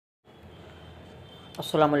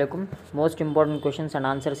Assalamu alaikum. Most important questions and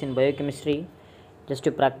answers in biochemistry. Just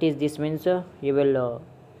to practice this means you will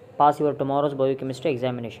pass your tomorrow's biochemistry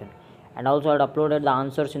examination. And also I had uploaded the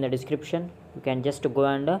answers in the description. You can just go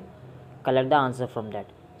and collect the answer from that.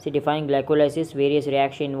 See, define glycolysis, various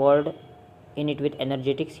reaction involved in it with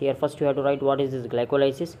energetics. Here first you have to write what is this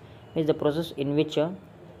glycolysis. Is the process in which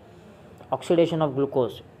oxidation of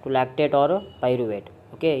glucose to lactate or pyruvate.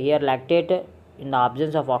 Okay, here lactate in the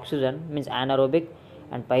absence of oxygen means anaerobic,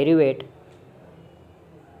 and pyruvate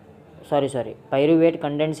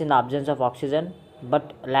condenses in the absence of oxygen,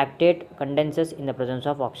 but lactate condenses in the presence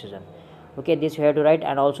of oxygen. Okay, this you have to write.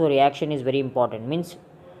 And also reaction is very important, means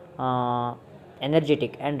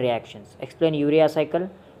energetic and reactions. Explain urea cycle,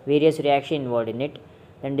 various reaction involved in it.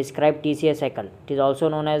 Then describe TCA cycle. It is also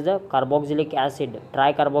known as the carboxylic acid,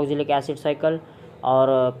 tricarboxylic acid cycle,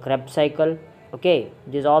 or Krebs cycle. Okay,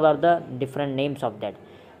 these all are the different names of that.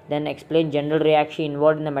 Then explain general reaction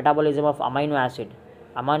involved in the metabolism of amino acid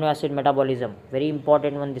metabolism, very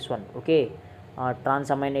important one, this one. Okay,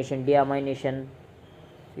 transamination, deamination,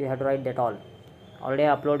 you have to write that all. Already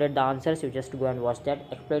uploaded the answers, you just go and watch that.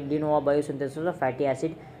 Explain de novo biosynthesis of fatty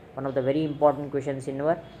acid, one of the very important questions in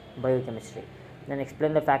our biochemistry. Then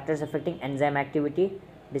explain the factors affecting enzyme activity.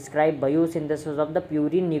 Describe biosynthesis of the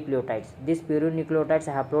purine nucleotides. These purine nucleotides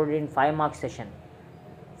I have uploaded in 5-mark session,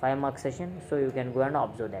 so you can go and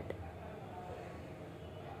observe that.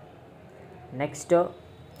 Next,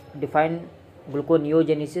 define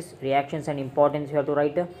gluconeogenesis, reactions and importance you have to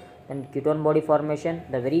write. Then ketone body formation,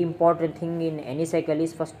 the very important thing in any cycle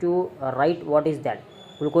is first to write what is that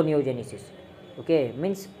gluconeogenesis. Okay,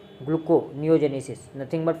 means gluconeogenesis,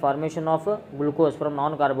 nothing but formation of glucose from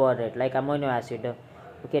non-carbohydrate like amino acid,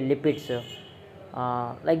 okay, lipids,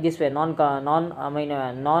 like this way,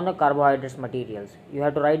 non-carbohydrates materials. You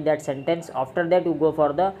have to write that sentence. After that you go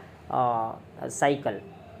for the cycle.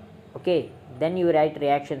 Okay, then you write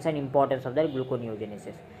reactions and importance of that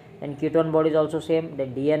gluconeogenesis. Then ketone body is also same. The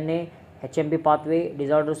DNA, HMP pathway,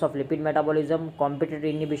 disorders of lipid metabolism, competitive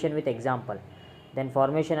inhibition with example. Then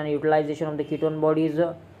formation and utilization of the ketone bodies.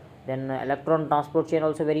 Then electron transport chain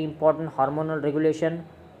also very important. Hormonal regulation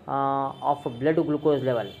of blood glucose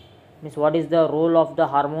level, means what is the role of the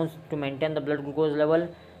hormones to maintain the blood glucose level.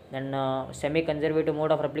 Then semi-conservative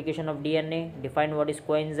mode of replication of DNA. Define what is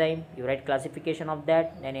coenzyme, you write classification of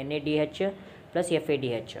that. Then NADH plus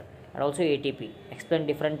FADH and also ATP. Explain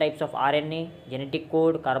different types of RNA, genetic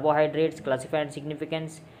code, carbohydrates, classify and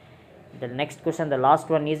significance. The next question, the last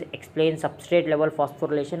one, is explain substrate level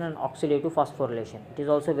phosphorylation and oxidative phosphorylation. It is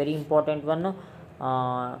also very important one.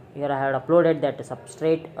 Here I had uploaded that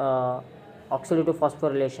substrate oxidative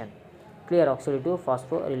phosphorylation, clear, oxidative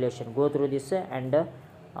phosphorylation. Go through this and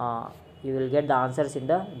you will get the answers in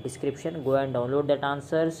the description. Go and download that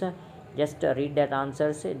answers, just read that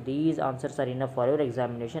answers. These answers are enough for your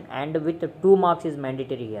examination, and with 2 marks is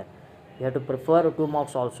mandatory here. You have to prefer 2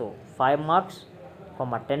 marks also, 5 marks,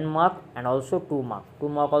 10 mark, and also 2 mark. 2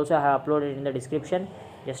 mark also I have uploaded in the description,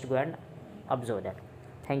 just go and observe that.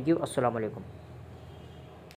 Thank you. Assalamu alaikum.